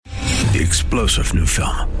The explosive new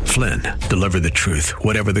film, Flynn, deliver the truth,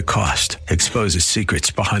 whatever the cost. Exposes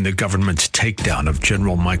secrets behind the government's takedown of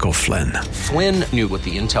General Michael Flynn. Flynn knew what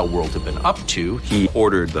the intel world had been up to. He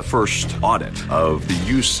ordered the first audit of the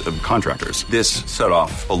use of contractors. This set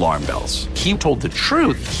off alarm bells. He told the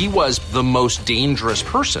truth. He was the most dangerous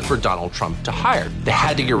person for Donald Trump to hire. They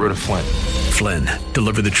had to get rid of Flynn. Flynn,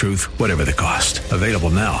 deliver the truth, whatever the cost. Available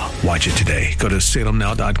now. Watch it today. Go to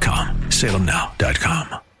salemnow.com.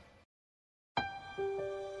 salemnow.com.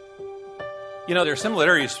 You know, there are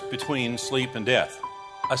similarities between sleep and death.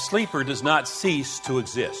 A sleeper does not cease to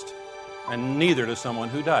exist, and neither does someone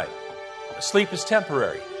who died. Sleep is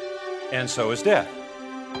temporary, and so is death.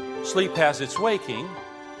 Sleep has its waking,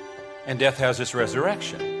 and death has its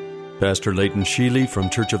resurrection. Pastor Leighton Sheely from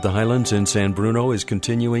Church of the Highlands in San Bruno is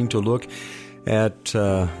continuing to look at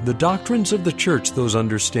the doctrines of the church, those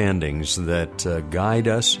understandings that guide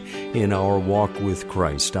us in our walk with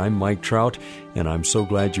Christ. I'm Mike Trout, and I'm so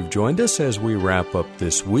glad you've joined us as we wrap up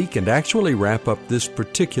this week and actually wrap up this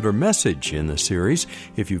particular message in the series.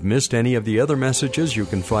 If you've missed any of the other messages, you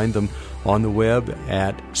can find them on the web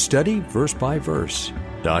at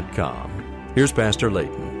studyversebyverse.com. Here's Pastor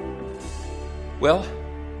Leighton. Well,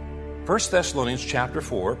 1 Thessalonians chapter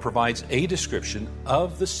 4 provides a description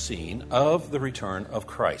of the scene of the return of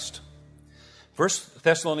Christ. 1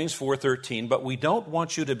 Thessalonians 4:13, but we don't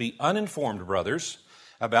want you to be uninformed, brothers,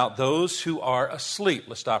 about those who are asleep.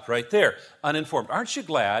 Let's stop right there. Uninformed. Aren't you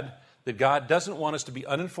glad that God doesn't want us to be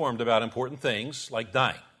uninformed about important things like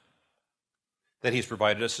dying? That He's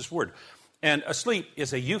provided us His Word. And asleep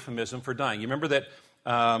is a euphemism for dying. You remember that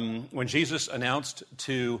when Jesus announced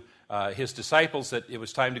to His disciples that it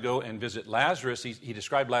was time to go and visit Lazarus, he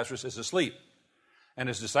described Lazarus as asleep. And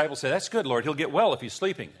His disciples said, that's good, Lord, he'll get well if he's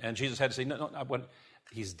sleeping. And Jesus had to say, no,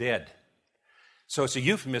 he's dead. So it's a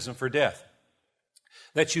euphemism for death.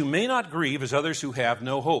 That you may not grieve as others who have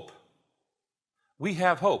no hope. We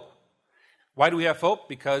have hope. Why do we have hope?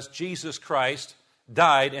 Because Jesus Christ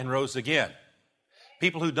died and rose again.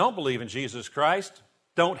 People who don't believe in Jesus Christ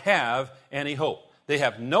don't have any hope. They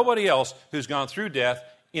have nobody else who's gone through death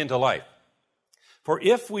into life. For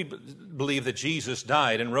if we believe that Jesus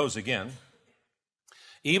died and rose again,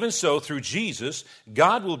 even so through Jesus,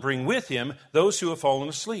 God will bring with Him those who have fallen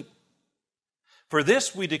asleep. For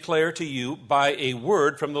this we declare to you by a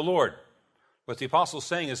word from the Lord. What the apostle is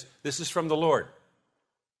saying is, this is from the Lord.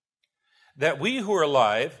 That we who are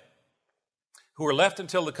alive, who are left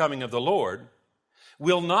until the coming of the Lord,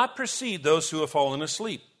 will not precede those who have fallen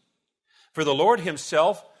asleep. For the Lord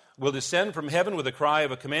Himself will descend from heaven with a cry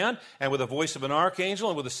of a command, and with the voice of an archangel,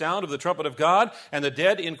 and with the sound of the trumpet of God, and the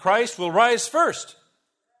dead in Christ will rise first.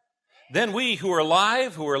 Then we who are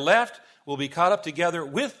alive, who are left, will be caught up together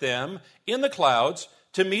with them in the clouds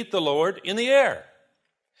to meet the Lord in the air.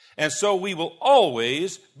 And so we will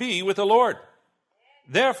always be with the Lord.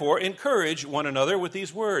 Therefore, encourage one another with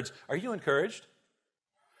these words. Are you encouraged?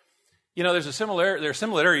 You know, there are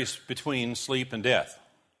similarities between sleep and death.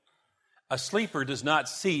 A sleeper does not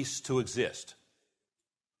cease to exist,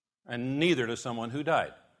 and neither does someone who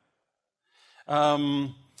died.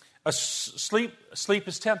 Sleep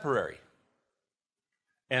is temporary,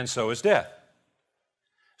 and so is death.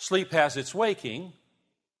 Sleep has its waking,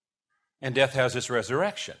 and death has its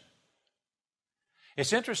resurrection.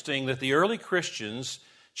 It's interesting that the early Christians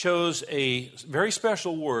chose a very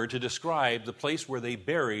special word to describe the place where they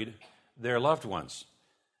buried their loved ones.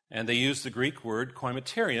 And they used the Greek word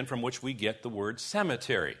koimeterion, from which we get the word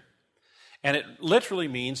cemetery. And it literally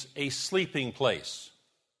means a sleeping place,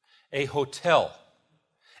 a hotel,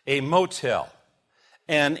 a motel,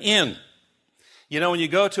 an inn. You know, when you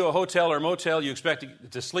go to a hotel or motel, you expect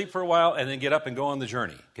to sleep for a while and then get up and go on the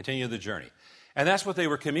journey, continue the journey. And that's what they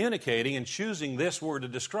were communicating and choosing this word to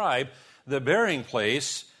describe the burying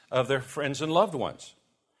place of their friends and loved ones.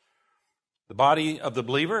 The body of the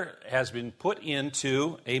believer has been put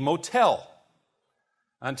into a motel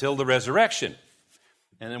until the resurrection.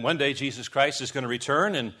 And then one day Jesus Christ is going to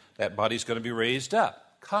return and that body's going to be raised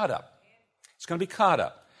up, caught up. It's going to be caught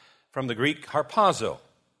up from the Greek harpazo,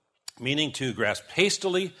 meaning to grasp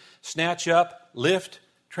hastily, snatch up, lift,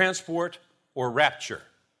 transport, or rapture,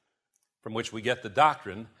 from which we get the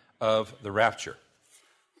doctrine of the rapture.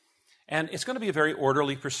 And it's going to be a very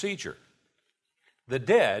orderly procedure. The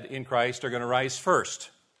dead in Christ are going to rise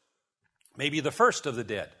first. Maybe the first of the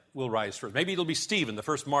dead will rise first. Maybe it'll be Stephen, the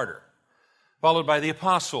first martyr, followed by the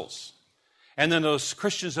apostles. And then those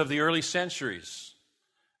Christians of the early centuries,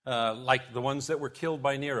 like the ones that were killed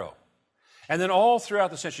by Nero. And then all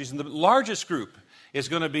throughout the centuries. And the largest group is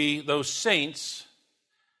going to be those saints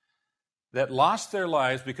that lost their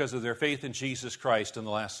lives because of their faith in Jesus Christ in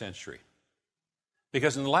the last century.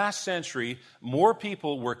 Because in the last century, more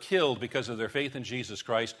people were killed because of their faith in Jesus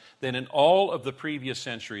Christ than in all of the previous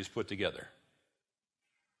centuries put together.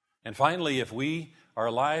 And finally, if we are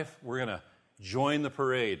alive, we're going to join the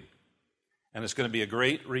parade. And it's going to be a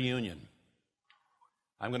great reunion.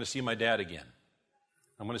 I'm going to see my dad again.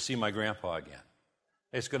 I'm going to see my grandpa again.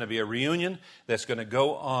 It's going to be a reunion that's going to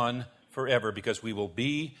go on forever because we will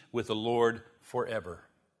be with the Lord forever,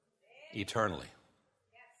 eternally.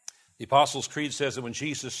 The Apostles' Creed says that when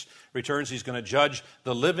Jesus returns, he's going to judge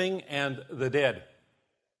the living and the dead.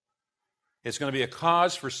 It's going to be a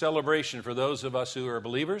cause for celebration for those of us who are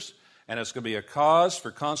believers, and it's going to be a cause for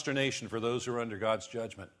consternation for those who are under God's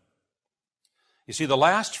judgment. You see, the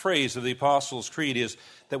last phrase of the Apostles' Creed is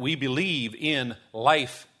that we believe in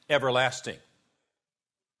life everlasting.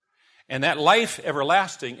 And that life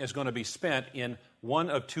everlasting is going to be spent in one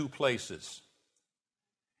of two places.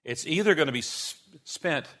 It's either going to be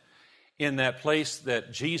spent in that place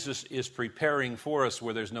that Jesus is preparing for us,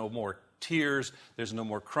 where there's no more tears, there's no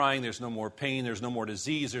more crying, there's no more pain, there's no more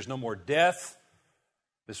disease, there's no more death.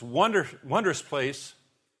 This wondrous place,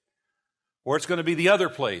 or it's going to be the other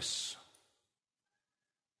place,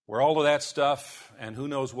 where all of that stuff and who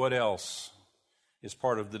knows what else is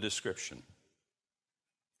part of the description.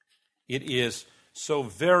 It is so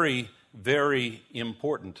very, very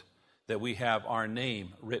important that we have our name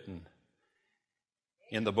written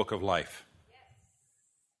in the book of life.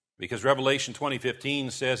 Because Revelation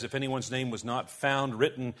 20:15 says, if anyone's name was not found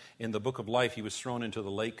written in the book of life, he was thrown into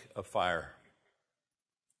the lake of fire.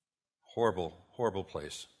 Horrible, horrible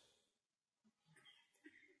place.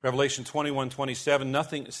 Revelation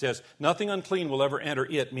 21:27 says, nothing unclean will ever enter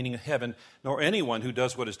it, meaning heaven, nor anyone who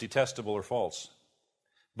does what is detestable or false,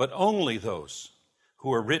 but only those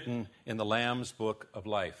who are written in the Lamb's book of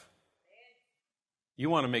life. You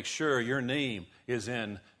want to make sure your name is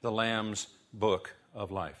in the Lamb's book of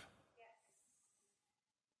life.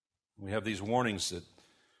 We have these warnings that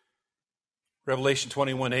Revelation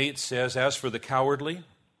 21:8 says, as for the cowardly,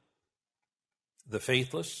 the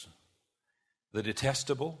faithless, the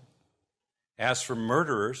detestable, as for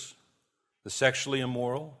murderers, the sexually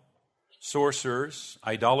immoral, sorcerers,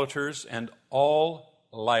 idolaters, and all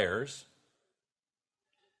liars,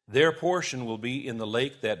 their portion will be in the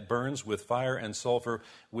lake that burns with fire and sulfur,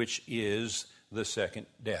 which is the second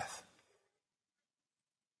death.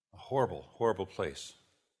 A horrible, horrible place.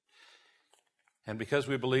 And because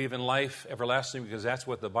we believe in life everlasting, because that's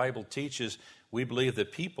what the Bible teaches, we believe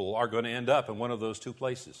that people are going to end up in one of those two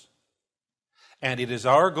places. And it is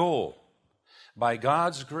our goal, by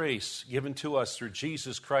God's grace given to us through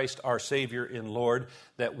Jesus Christ, our Savior and Lord,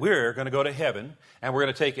 that we're going to go to heaven, and we're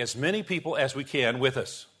going to take as many people as we can with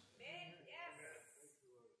us.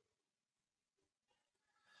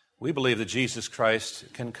 We believe that Jesus Christ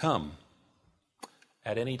can come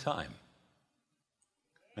at any time.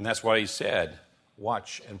 And that's why he said,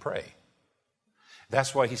 watch and pray.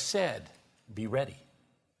 That's why he said, be ready.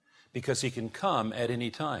 Because he can come at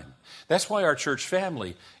any time. That's why our church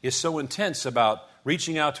family is so intense about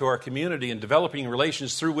reaching out to our community and developing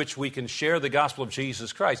relations through which we can share the gospel of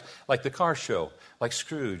Jesus Christ, like the car show, like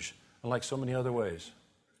Scrooge, and like so many other ways.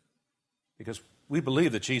 Because we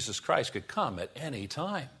believe that Jesus Christ could come at any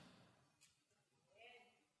time.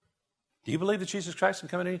 Do you believe that Jesus Christ can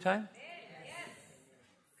come at any time?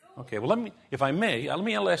 Okay, well, let me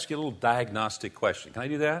ask you a little diagnostic question. Can I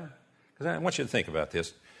do that? Because I want you to think about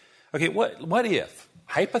this. Okay, what if,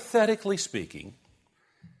 hypothetically speaking,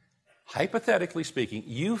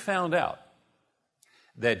 you found out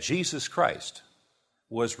that Jesus Christ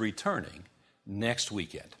was returning next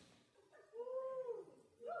weekend?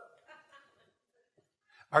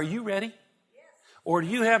 Are you ready? Or do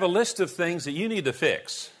you have a list of things that you need to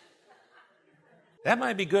fix? That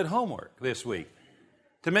might be good homework this week,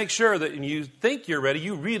 to make sure that when you think you're ready,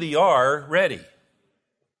 you really are ready.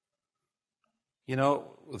 You know,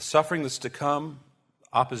 with suffering that's to come,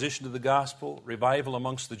 opposition to the gospel, revival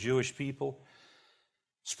amongst the Jewish people,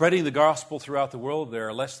 spreading the gospel throughout the world, there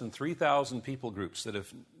are less than 3,000 people groups that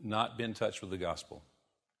have not been touched with the gospel.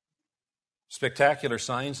 Spectacular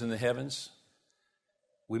signs in the heavens.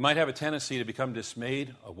 We might have a tendency to become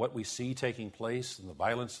dismayed of what we see taking place and the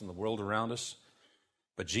violence in the world around us.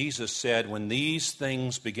 But Jesus said, when these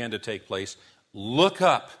things begin to take place, look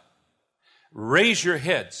up, raise your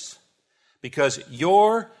heads, because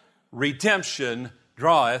your redemption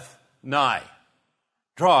draweth nigh,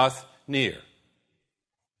 draweth near.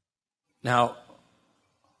 Now,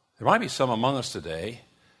 there might be some among us today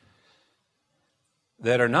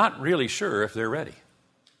that are not really sure if they're ready.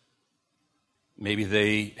 Maybe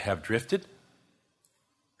they have drifted,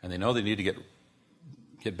 and they know they need to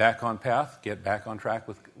get back on path, get back on track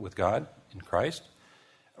with God in Christ.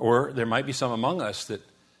 Or there might be some among us that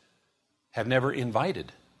have never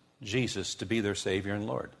invited Jesus to be their Savior and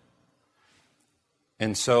Lord.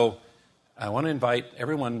 And so I want to invite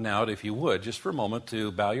everyone now, if you would, just for a moment,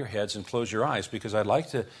 to bow your heads and close your eyes, because I'd like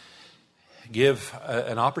to give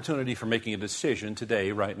an opportunity for making a decision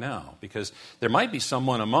today, right now. Because there might be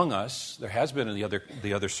someone among us, there has been in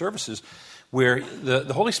the other services, where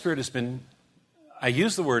the Holy Spirit has been, I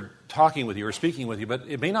use the word talking with you or speaking with you, but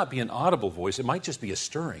it may not be an audible voice. It might just be a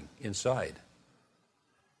stirring inside.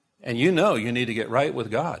 And you know you need to get right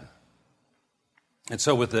with God. And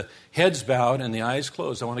so with the heads bowed and the eyes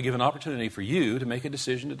closed, I want to give an opportunity for you to make a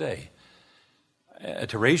decision today.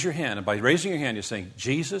 To raise your hand. And by raising your hand, you're saying,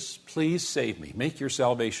 Jesus, please save me. Make your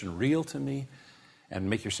salvation real to me and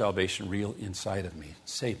make your salvation real inside of me.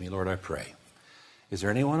 Save me, Lord, I pray. Is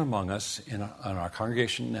there anyone among us in our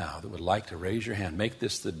congregation now that would like to raise your hand? Make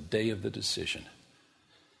this the day of the decision.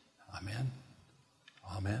 Amen.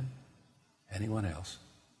 Amen. Anyone else?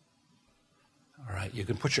 All right, you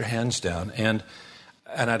can put your hands down. And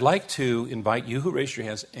I'd like to invite you who raised your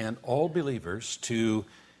hands and all believers to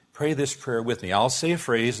pray this prayer with me. I'll say a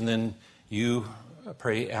phrase and then you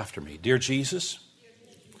pray after me. Dear Jesus,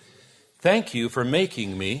 thank you for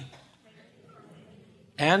making me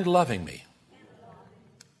and loving me,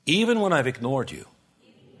 even when I've ignored you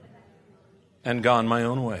and gone my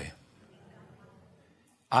own way.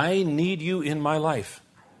 I need you in my life,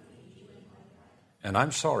 and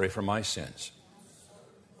I'm sorry for my sins.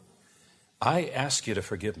 I ask you to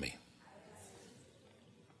forgive me.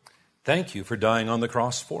 Thank you for dying on the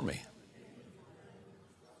cross for me.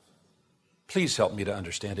 Please help me to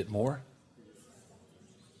understand it more.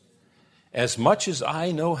 As much as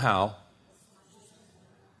I know how,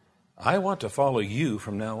 I want to follow you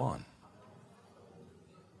from now on.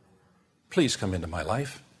 Please come into my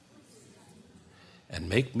life and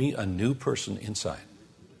make me a new person inside.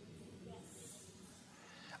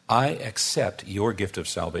 I accept your gift of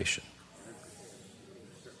salvation.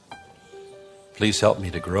 Please help me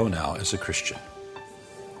to grow now as a Christian.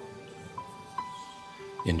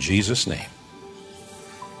 In Jesus' name,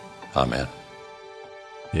 amen.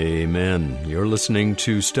 Amen. You're listening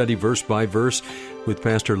to Study Verse by Verse with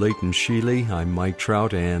Pastor Leighton Sheely. I'm Mike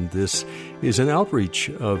Trout, and this is an outreach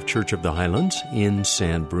of Church of the Highlands in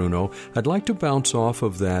San Bruno. I'd like to bounce off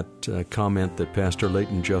of that comment that Pastor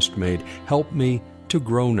Leighton just made. Help me to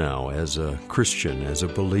grow now as a Christian, as a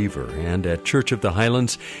believer. And at Church of the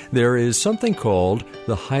Highlands, there is something called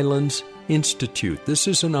the Highlands Institute. This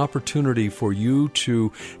is an opportunity for you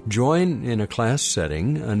to join in a class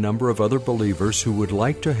setting a number of other believers who would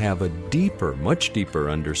like to have a deeper, much deeper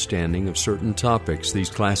understanding of certain topics.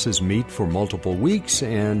 These classes meet for multiple weeks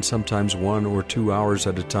and sometimes 1 or 2 hours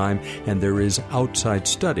at a time, and there is outside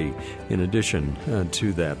study in addition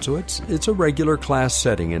to that. So it's a regular class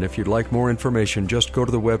setting, and if you'd like more information, just go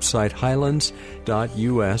to the website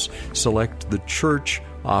highlands.us, select the church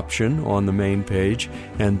option on the main page,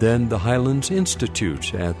 and then the Highlands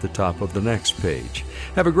Institute at the top of the next page.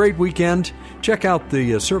 Have a great weekend. Check out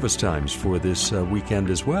the service times for this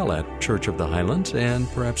weekend as well at Church of the Highlands, and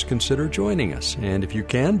perhaps consider joining us. And if you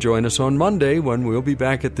can, join us on Monday when we'll be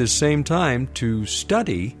back at this same time to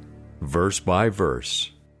study verse by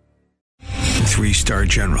verse. 3-star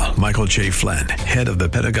General Michael J. Flynn, head of the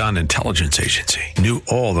Pentagon Intelligence Agency, knew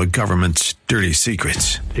all the government's dirty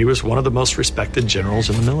secrets. He was one of the most respected generals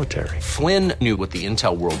in the military. Flynn knew what the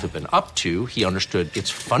intel world had been up to. He understood its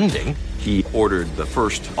funding. He ordered the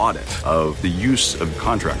first audit of the use of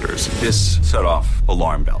contractors. This set off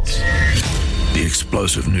alarm bells. The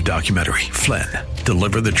explosive new documentary, Flynn,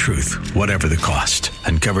 Deliver the Truth, Whatever the Cost,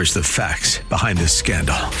 uncovers the facts behind this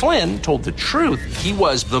scandal. Flynn told the truth. He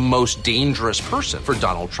was the most dangerous person for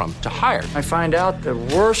Donald Trump to hire. I find out the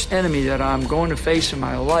worst enemy that I'm going to face in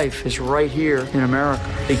my life is right here in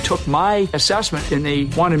America. They took my assessment and they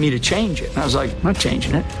wanted me to change it. And I was like, I'm not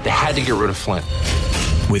changing it. They had to get rid of Flynn.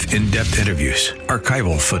 With in-depth interviews,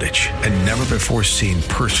 archival footage, and never-before-seen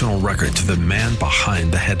personal records of the man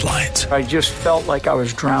behind the headlines. I just felt like I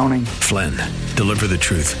was drowning. Flynn, Deliver the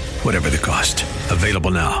Truth, Whatever the Cost.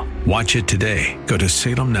 Available now. Watch it today. Go to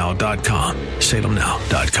salemnow.com.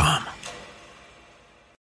 salemnow.com.